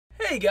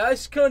Hey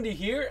guys, Kundi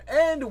here,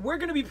 and we're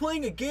gonna be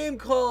playing a game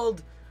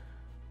called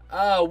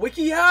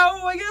Wiki,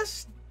 I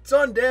guess? It's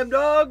on Damn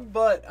Dog,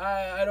 but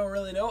I don't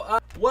really know.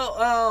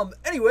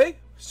 Anyway,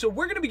 so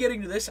we're gonna be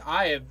getting to this.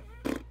 I have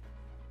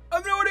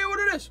no idea what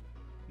it is.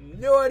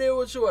 No idea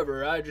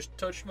whatsoever. I just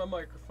touched my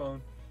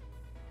microphone.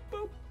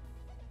 Boop.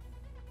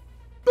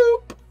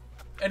 Boop.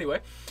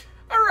 Anyway.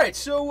 Alright,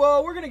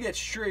 so we're gonna get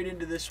straight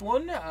into this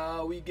one.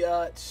 We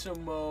got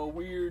some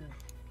weird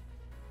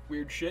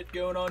shit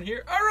going on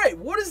here. Alright,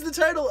 what is the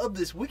title of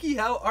this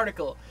WikiHow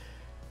article?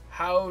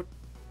 How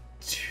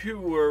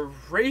to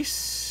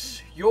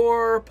erase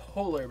your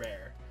polar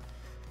bear.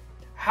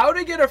 How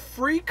to get a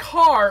free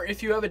car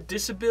if you have a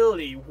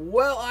disability.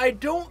 Well, I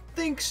don't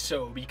think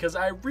so, because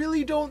I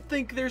really don't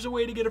think there's a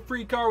way to get a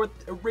free car with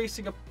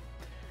erasing a...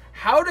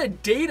 How to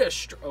date a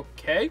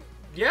okay.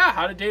 Yeah,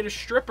 how to date a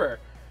stripper.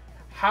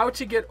 How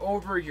to get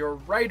over your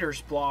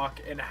writer's block,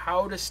 and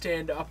how to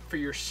stand up for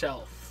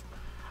yourself.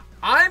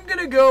 I'm going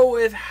to go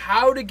with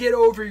how to get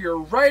over your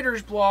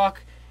writer's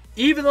block,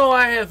 even though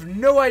I have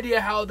no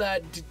idea how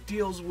that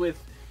deals with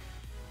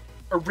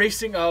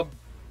erasing a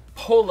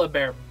polar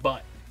bear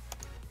butt.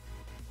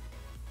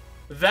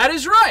 That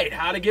is right,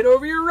 how to get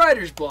over your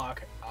writer's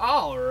block.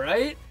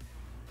 Alright,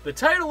 the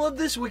title of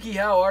this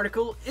WikiHow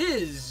article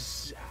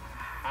is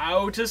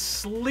How to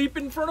Sleep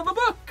in Front of a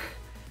Book.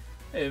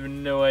 I have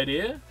no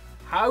idea.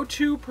 How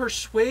to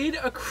persuade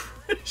a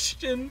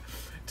Christian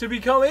to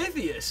become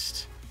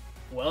atheist.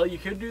 Well, you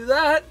could do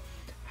that.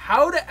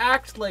 How to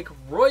act like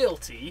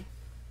royalty.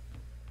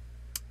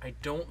 I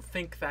don't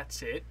think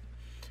that's it.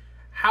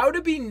 How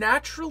to be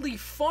naturally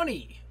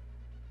funny.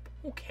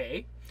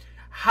 Okay.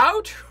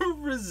 How to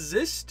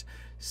resist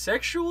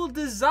sexual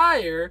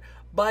desire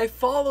by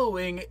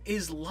following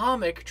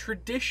Islamic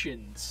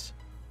traditions.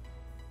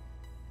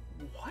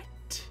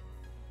 What?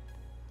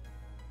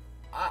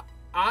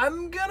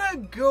 I'm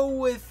gonna go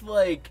with,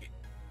 like...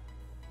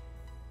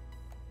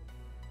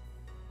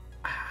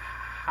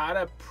 How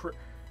to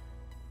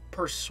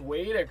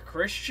persuade a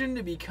Christian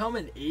to become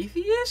an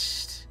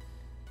atheist?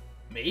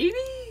 Maybe?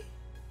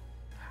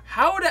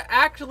 How to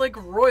act like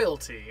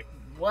royalty.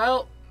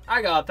 Well,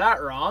 I got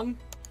that wrong.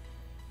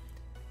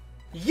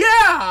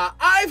 Yeah!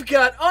 I've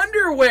got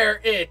underwear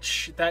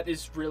itch! That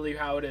is really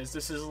how it is.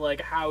 This is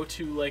like how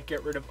to like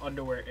get rid of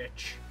underwear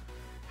itch.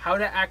 How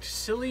to act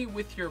silly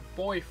with your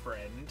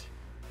boyfriend.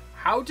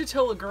 How to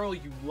tell a girl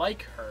you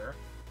like her.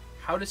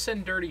 How to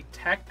send dirty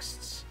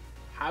texts.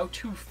 How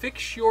to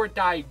fix your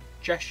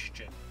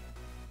digestion.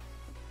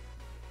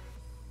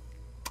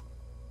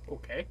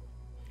 Okay.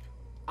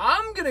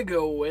 I'm gonna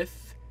go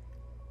with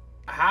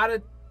how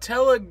to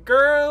tell a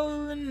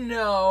girl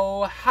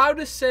no. How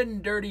to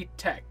send dirty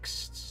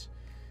texts.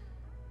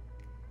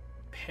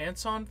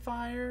 Pants on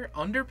fire?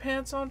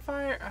 Underpants on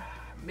fire?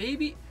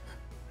 Maybe?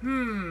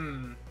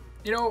 You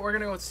know what? We're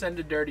gonna go with send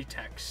a dirty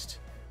text.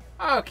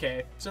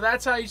 Okay, so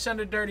that's how you send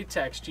a dirty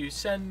text. You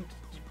send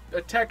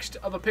a text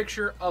of a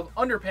picture of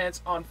underpants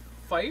on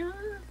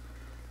fire?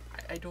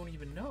 I don't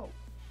even know.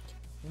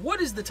 What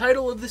is the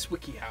title of this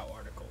WikiHow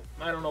article?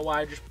 I don't know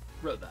why I just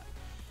wrote that.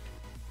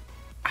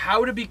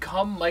 How to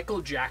become Michael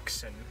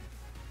Jackson.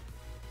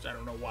 I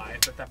don't know why,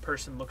 but that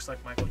person looks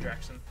like Michael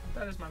Jackson.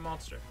 That is my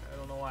monster. I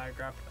don't know why I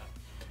grabbed that.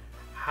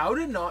 How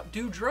to not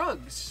do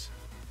drugs.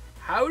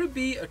 How to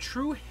be a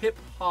true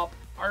hip-hop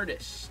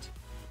artist.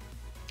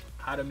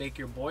 How to make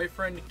your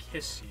boyfriend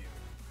kiss you.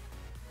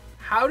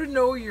 How to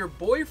know your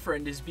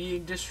boyfriend is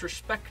being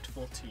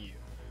disrespectful to you.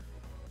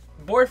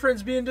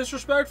 Boyfriend's being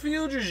disrespectful to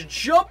you? Just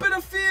jump in a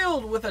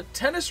field with a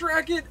tennis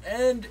racket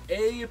and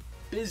a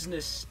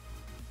business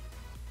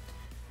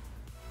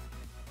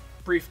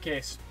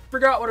briefcase.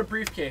 Forgot what a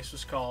briefcase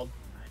was called.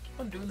 I keep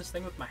on doing this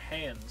thing with my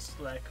hands.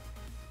 Like,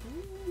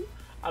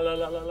 I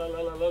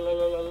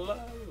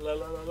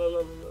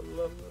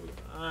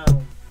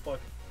don't fuck.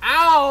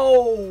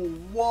 Ow!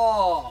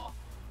 Whoa!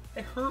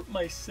 I hurt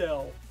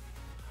myself.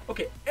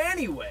 Okay,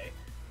 anyway,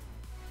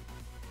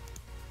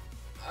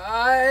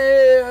 I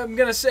am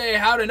gonna say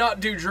how to not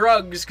do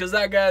drugs, because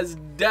that guy's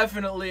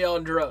definitely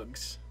on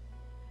drugs.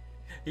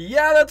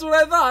 Yeah, that's what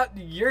I thought.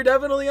 You're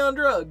definitely on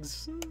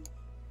drugs.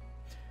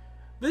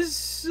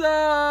 This,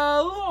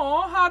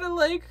 how to,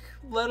 like,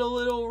 let a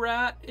little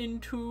rat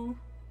into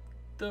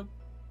the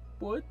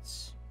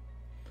woods?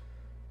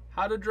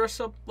 How to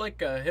dress up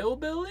like a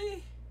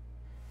hillbilly?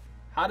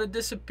 How to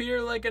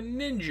disappear like a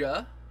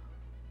ninja?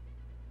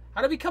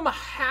 How to become a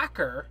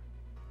hacker?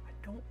 I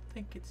don't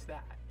think it's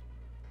that.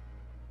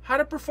 How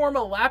to perform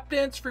a lap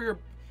dance for your...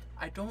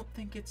 I don't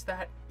think it's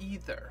that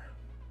either.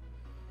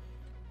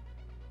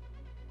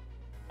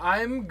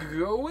 I'm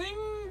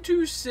going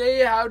to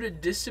say how to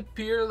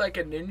disappear like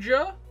a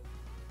ninja.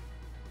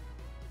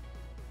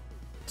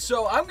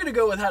 So I'm going to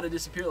go with how to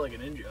disappear like a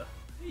ninja.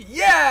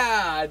 Yeah!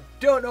 I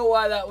don't know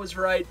why that was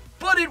right,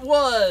 but it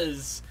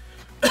was!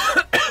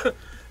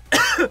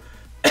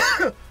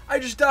 I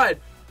just died.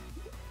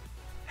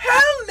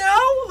 Hell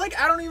no! Like,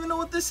 I don't even know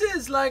what this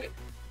is. Like,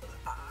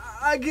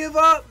 I give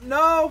up.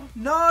 No,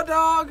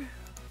 dog.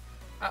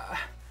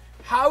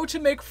 How to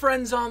make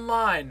friends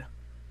online.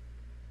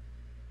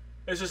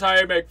 This is how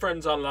you make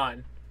friends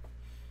online.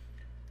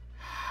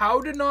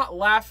 How to not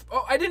laugh...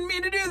 Oh, I didn't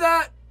mean to do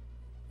that!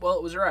 Well,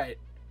 it was right.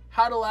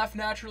 How to laugh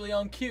naturally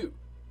on cue.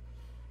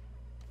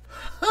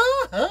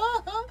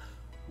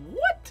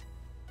 What?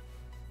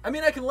 I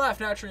mean, I can laugh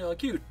naturally on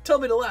cue. Tell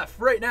me to laugh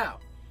right now.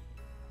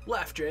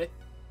 Laugh, Jay.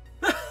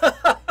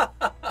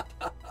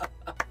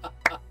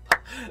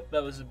 That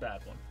was a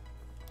bad one.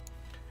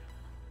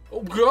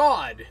 Oh,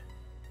 God!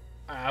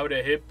 How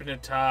to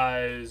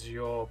hypnotize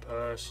your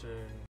person.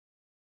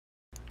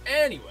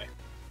 Anyway.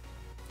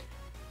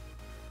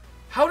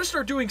 How to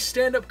start doing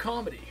stand-up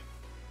comedy.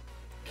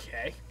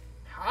 Okay.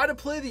 How to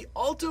play the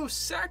alto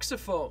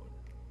saxophone.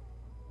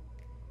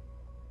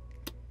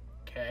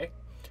 Okay.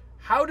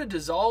 How to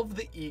dissolve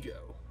the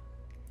ego.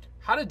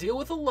 How to deal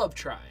with a love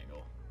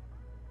triangle.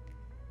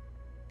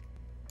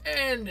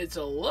 And it's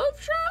a love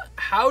triangle?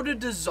 How to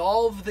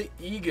dissolve the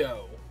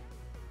ego.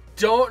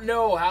 Don't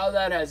know how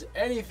that has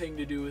anything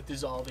to do with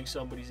dissolving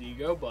somebody's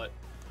ego, but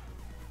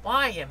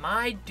why am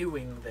I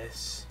doing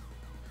this?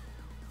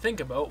 Think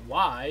about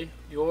why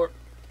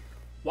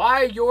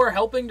you're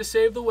helping to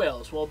save the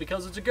whales. Well,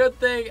 because it's a good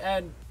thing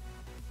and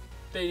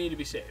they need to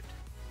be saved.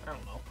 I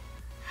don't know.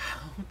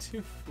 How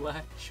to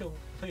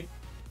flatulate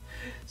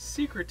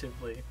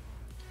secretively.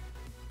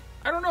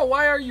 I don't know.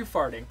 Why are you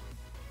farting?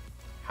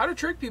 How to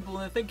trick people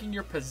into thinking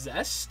you're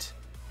possessed?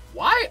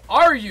 Why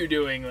are you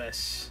doing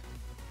this?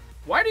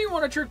 Why do you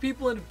want to trick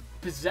people into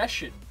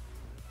possession?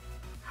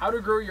 How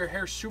to grow your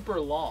hair super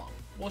long.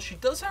 Well, she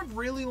does have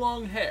really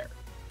long hair.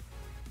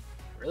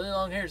 Really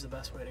long hair is the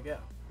best way to go.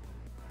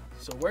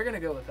 So we're going to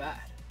go with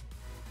that.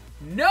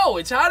 No,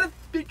 it's how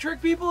to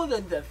trick people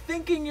into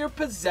thinking you're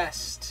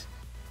possessed.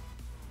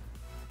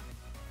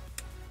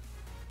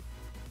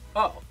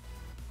 Oh.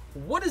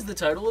 What is the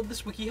title of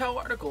this WikiHow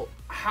article?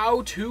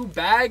 How to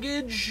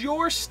baggage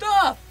your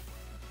stuff.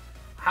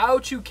 How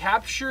to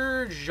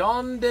capture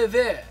Jean de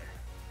Vere.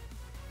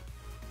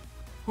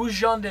 Who's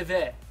Jean de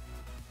Vere?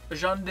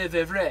 Jean de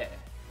Vere.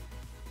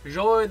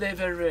 Joy de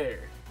Vere.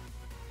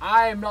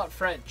 I am not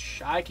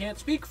French. I can't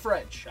speak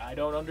French. I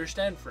don't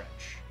understand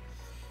French.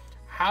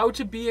 How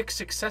to be a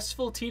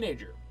successful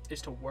teenager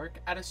is to work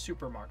at a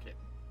supermarket.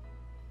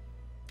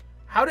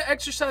 How to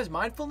exercise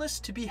mindfulness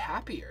to be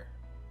happier.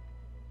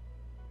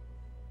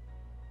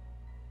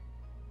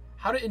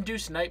 How to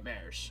induce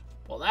nightmares.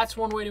 Well, that's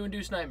one way to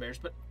induce nightmares,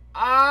 but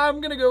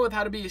I'm going to go with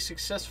how to be a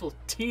successful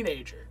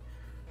teenager.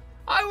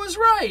 I was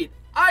right.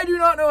 I do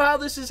not know how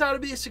this is how to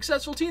be a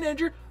successful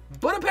teenager,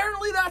 but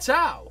apparently that's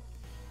how.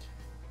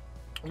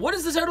 What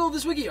is the title of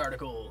this wiki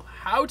article?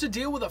 How to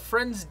deal with a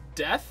friend's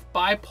death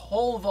by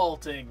pole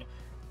vaulting.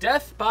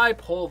 Death by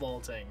pole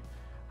vaulting.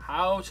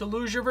 How to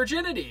lose your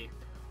virginity.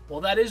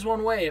 Well, that is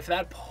one way. If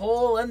that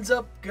pole ends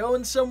up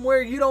going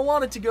somewhere you don't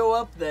want it to go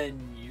up, then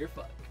you're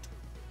fucked.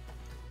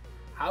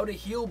 How to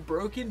heal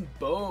broken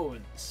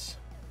bones.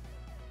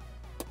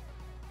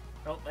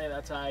 Don't think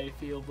that's how you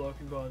feel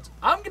broken bones.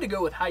 I'm going to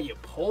go with how you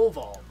pole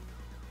vault.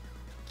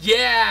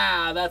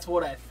 Yeah, that's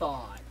what I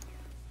thought.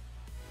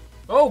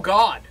 Oh,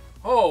 God.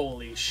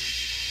 Holy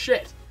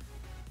shit.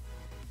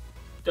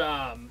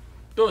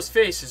 Those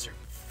faces are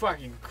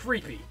fucking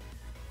creepy.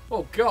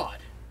 Oh, God.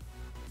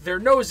 Their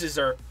noses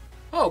are...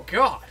 Oh,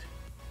 God.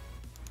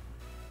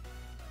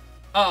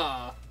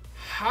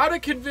 How to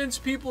convince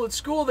people at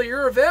school that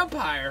you're a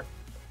vampire.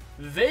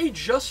 They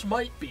just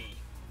might be.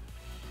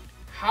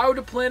 How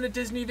to plan a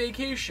Disney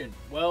vacation.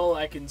 Well,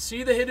 I can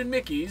see the hidden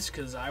Mickeys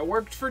because I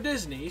worked for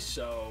Disney,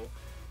 so...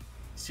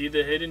 See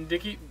the hidden the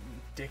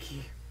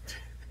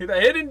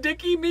hidden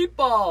Dicky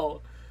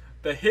meatball.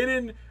 The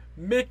hidden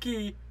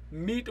Mickey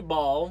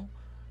meatball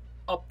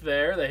up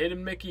there. The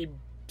hidden Mickey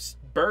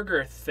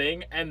burger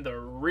thing. And the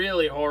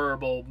really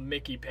horrible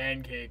Mickey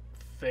pancake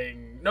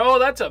thing. No,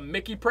 that's a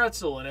Mickey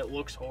pretzel and it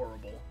looks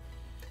horrible.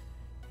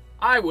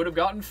 I would have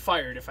gotten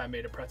fired if I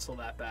made a pretzel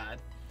that bad.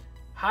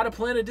 How to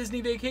plan a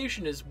Disney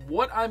vacation is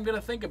what I'm going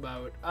to think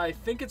about. I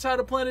think it's how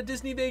to plan a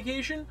Disney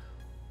vacation,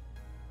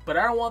 but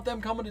I don't want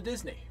them coming to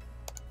Disney.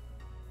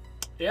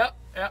 Yep,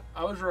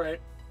 I was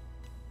right.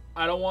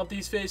 I don't want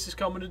these faces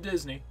coming to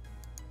Disney.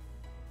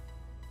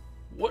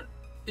 What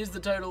is the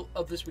title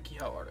of this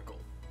WikiHow article?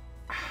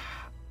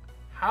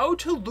 How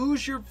to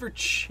lose your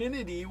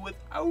virginity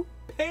without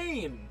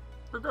pain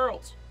for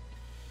girls.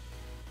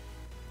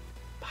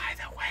 By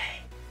the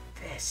way,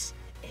 this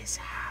is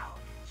how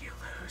you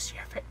lose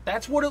your virginity.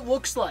 That's what it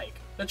looks like.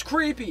 That's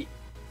creepy.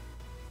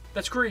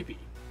 That's creepy.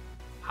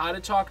 How to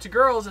talk to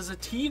girls as a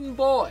teen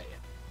boy.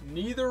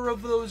 Neither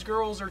of those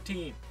girls are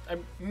teen.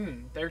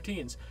 They're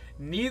teens.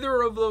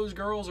 Neither of those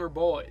girls are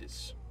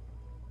boys.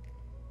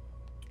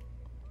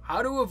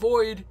 How to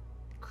avoid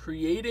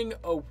creating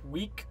a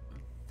weak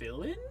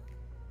villain?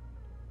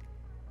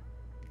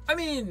 I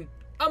mean,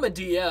 I'm a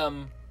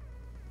DM.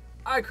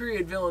 I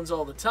create villains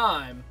all the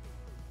time.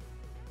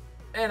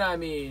 And I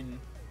mean,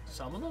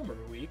 some of them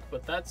are weak,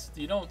 but that's,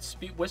 you don't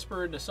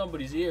whisper into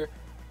somebody's ear,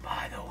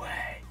 by the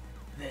way,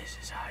 this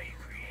is how you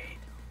create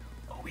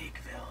a weak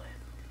villain.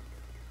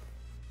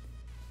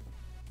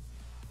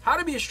 How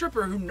to be a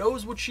stripper who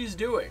knows what she's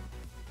doing.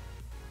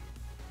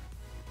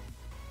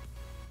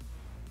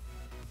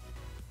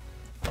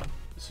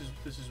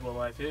 This is what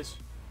life is.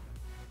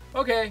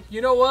 Okay,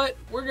 you know what?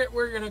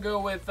 We're gonna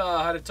go with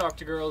how to talk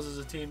to girls as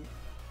a team.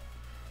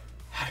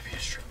 How to be a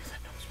stripper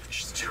that knows what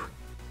she's doing.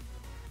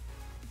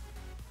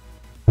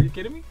 Are you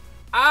kidding me?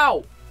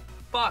 Ow!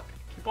 Fuck!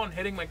 Keep on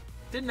hitting my.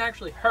 Didn't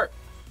actually hurt.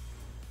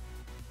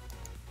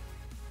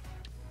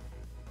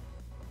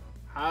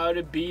 How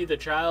to be the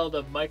child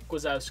of Mike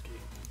Wazowski.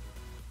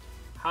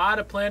 How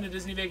to plan a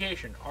Disney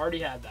vacation. Already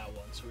had that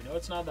one, so we know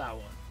it's not that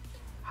one.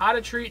 How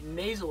to treat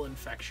nasal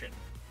infection.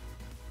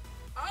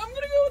 I'm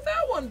gonna go with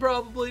that one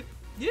probably.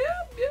 Yeah.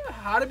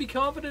 How to be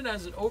confident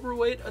as an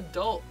overweight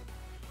adult.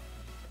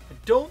 I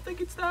don't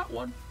think it's that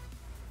one.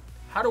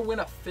 How to win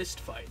a fist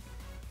fight.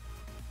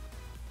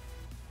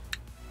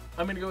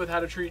 I'm gonna go with how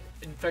to treat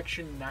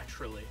infection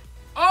naturally.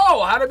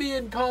 Oh, how to be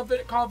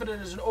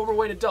confident as an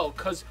overweight adult,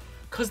 cause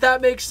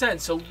that makes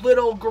sense. A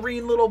little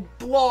green little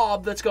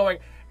blob that's going,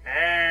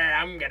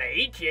 I'm gonna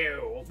eat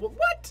you.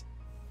 What?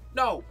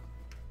 No.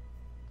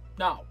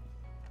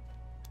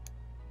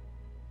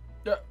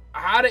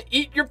 How to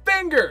eat your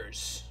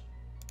fingers.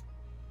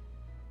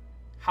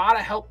 How to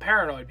help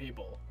paranoid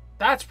people.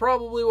 That's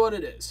probably what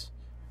it is.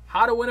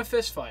 How to win a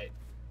fist fight.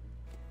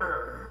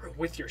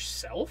 With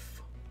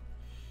yourself?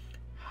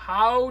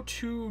 How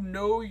to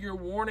know your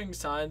warning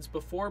signs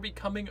before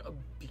becoming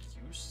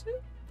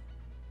abusive?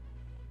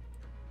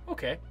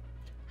 Okay.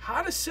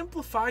 How to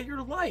simplify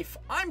your life.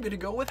 I'm going to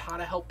go with how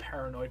to help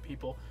paranoid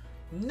people.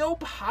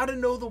 Nope. How to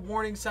know the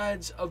warning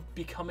signs of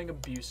becoming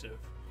abusive.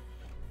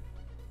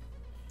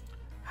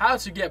 How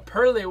to get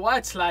pearly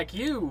whites like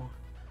you.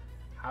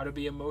 How to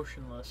be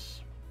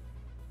emotionless.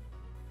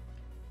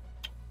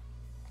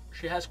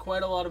 She has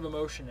quite a lot of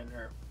emotion in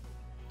her.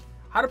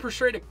 How to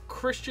persuade a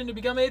Christian to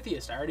become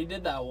atheist. I already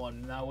did that one,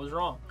 and that was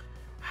wrong.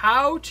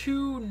 How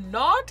to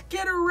not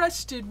get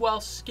arrested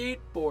while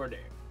skateboarding.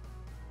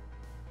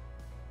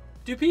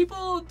 Do you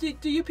people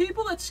that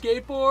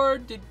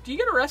skateboard, do you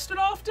get arrested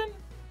often?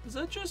 Is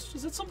that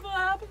something that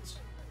happens?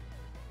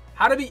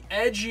 How to be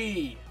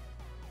edgy.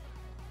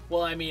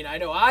 Well, I mean, I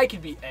know I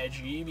could be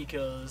edgy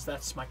because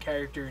that's my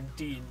character in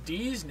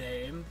D&D's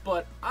name,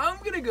 but I'm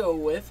going to go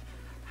with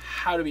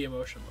how to be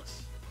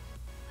emotionless.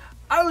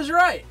 I was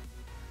right.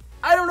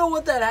 I don't know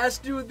what that has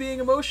to do with being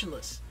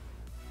emotionless,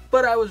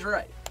 but I was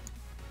right.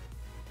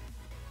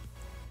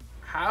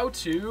 How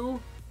to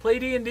play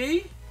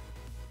D&D?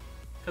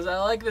 Because I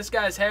like this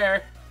guy's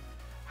hair.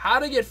 How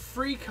to get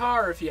free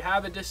car if you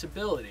have a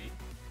disability.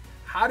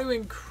 How to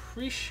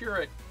increase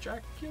your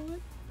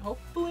ejaculate?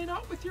 Hopefully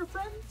not with your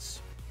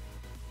friends.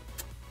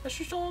 That's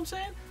just all I'm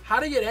saying. How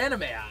to get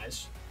anime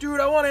eyes.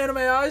 Dude, I want anime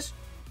eyes.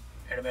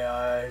 Anime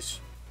eyes.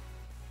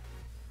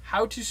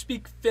 How to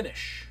speak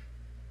Finnish.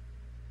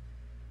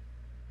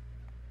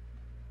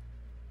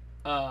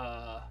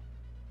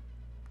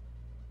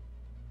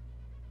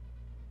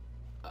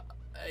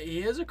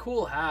 He has a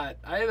cool hat.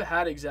 I have a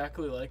hat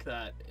exactly like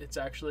that. It's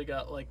actually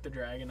got like the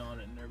dragon on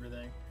it and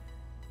everything.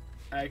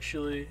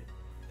 Actually,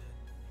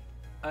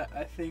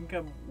 I think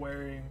I'm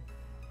wearing,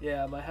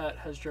 yeah, my hat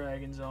has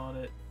dragons on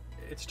it.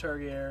 It's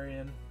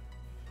Targaryen.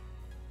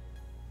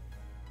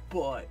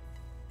 But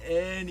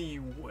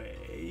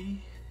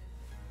anyway,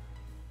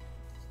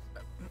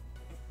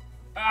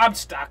 I'm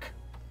stuck.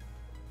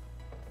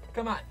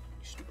 Come on.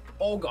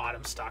 Oh god,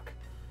 I'm stuck.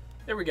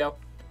 There we go.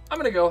 I'm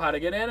gonna go how to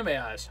get anime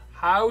eyes.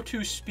 How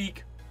to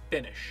speak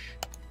Finnish.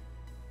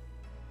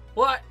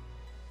 What?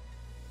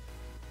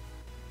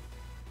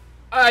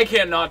 I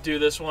cannot do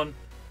this one.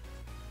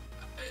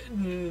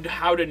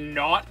 How to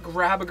not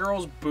grab a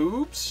girl's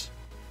boobs?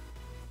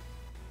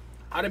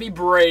 How to be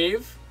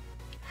brave?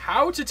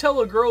 How to tell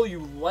a girl you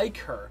like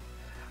her?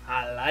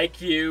 I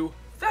like you.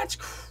 That's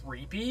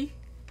creepy.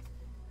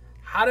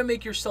 How to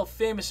make yourself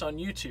famous on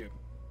YouTube?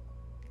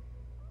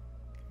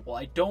 Well,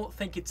 I don't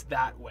think it's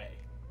that way.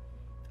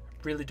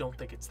 I really don't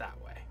think it's that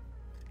way.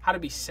 How to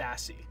be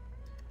sassy.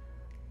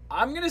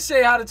 I'm going to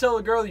say how to tell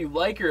a girl you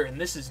like her,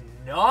 and this is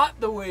not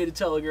the way to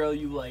tell a girl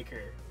you like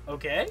her.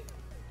 Okay?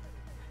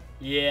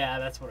 Yeah,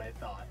 that's what I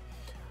thought.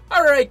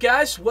 Alright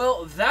guys,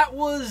 well that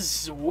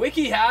was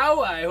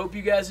WikiHow. I hope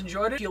you guys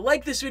enjoyed it. If you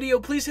like this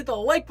video, please hit the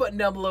like button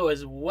down below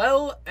as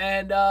well,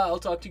 and I'll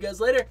talk to you guys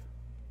later.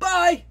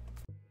 Bye!